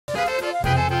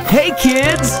Hey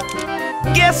kids!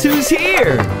 Guess who's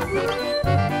here?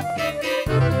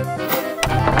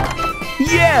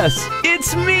 Yes,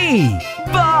 it's me,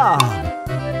 Bob!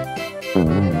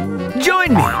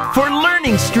 Join me for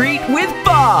Learning Street with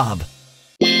Bob!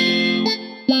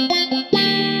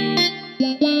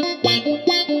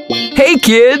 Hey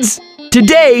kids!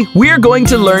 Today we're going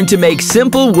to learn to make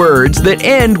simple words that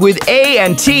end with A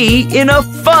and T in a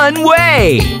fun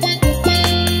way!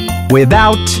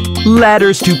 Without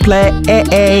letters to play,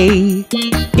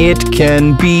 it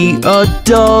can be a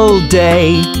dull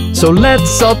day. So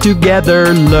let's all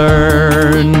together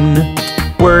learn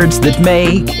words that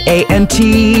make A and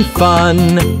T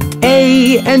fun.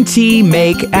 A and T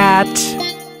make at.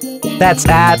 That's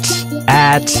at.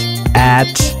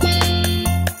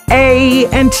 A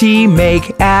and T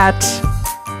make at.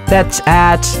 That's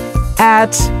at.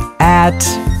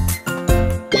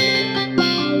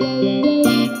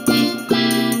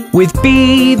 With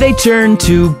B they turn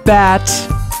to bat.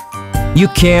 You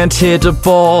can't hit a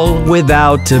ball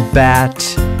without a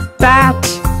bat. Bat.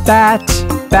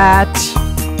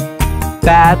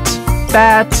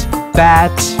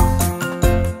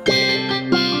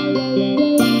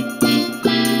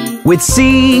 With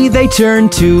C they turn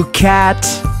to cat.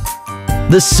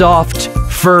 The soft,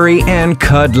 furry and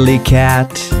cuddly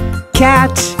cat.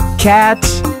 Cat.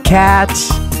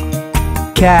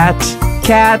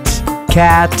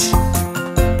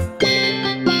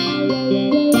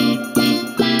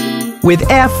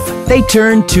 With F they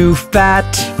turn to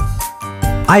fat.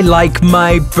 I like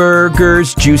my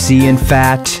burgers juicy and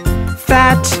fat.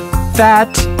 Fat.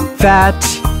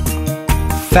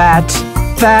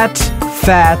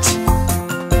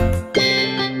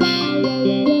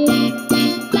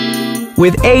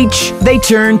 With H they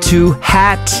turn to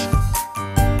hat.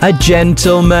 A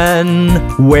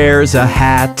gentleman wears a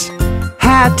hat.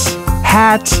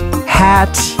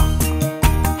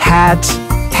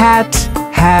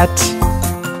 Hat.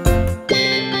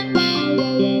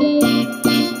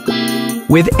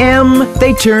 With M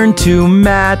they turn to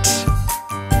mat.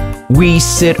 We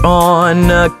sit on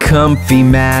a comfy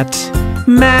mat.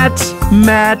 Mat.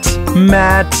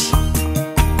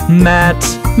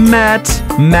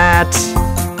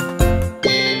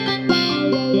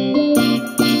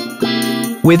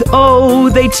 With O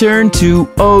they turn to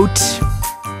oat.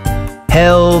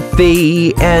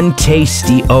 Healthy and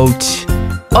tasty oat.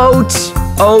 Oat.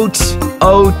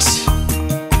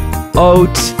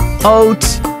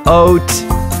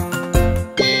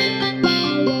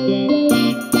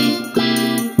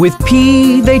 With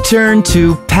P they turn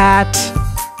to pat.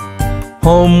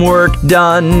 Homework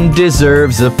done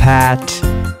deserves a pat.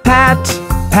 Pat.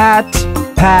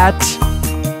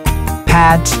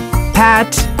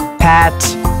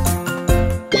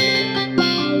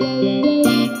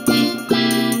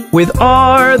 With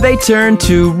R they turn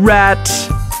to rat.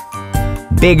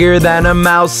 Bigger than a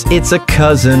mouse, it's a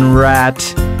cousin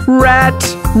rat. Rat.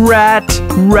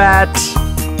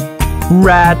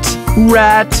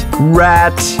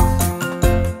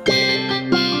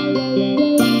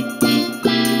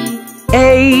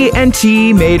 A and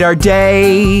T made our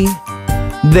day.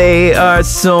 They are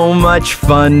so much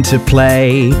fun to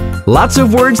play. Lots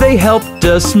of words they helped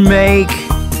us make.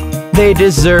 They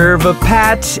deserve a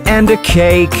pat and a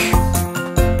cake.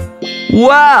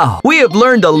 Wow! We have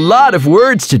learned a lot of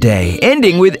words today,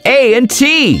 ending with A and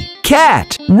T.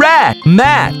 Cat, rat,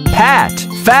 mat, pat,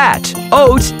 fat,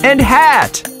 oat, and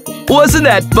hat. Wasn't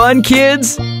that fun,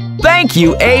 kids? Thank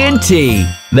you, A and T.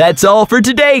 That's all for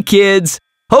today, kids.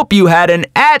 Hope you had an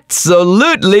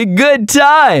absolutely good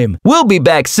time. We'll be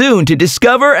back soon to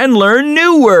discover and learn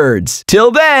new words.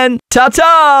 Till then,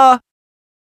 ta-ta!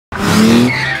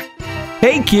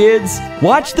 Hey kids,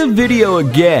 watch the video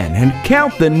again and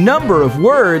count the number of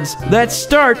words that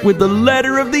start with the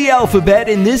letter of the alphabet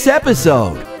in this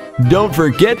episode. Don't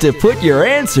forget to put your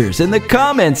answers in the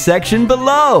comments section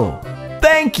below.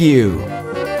 Thank you!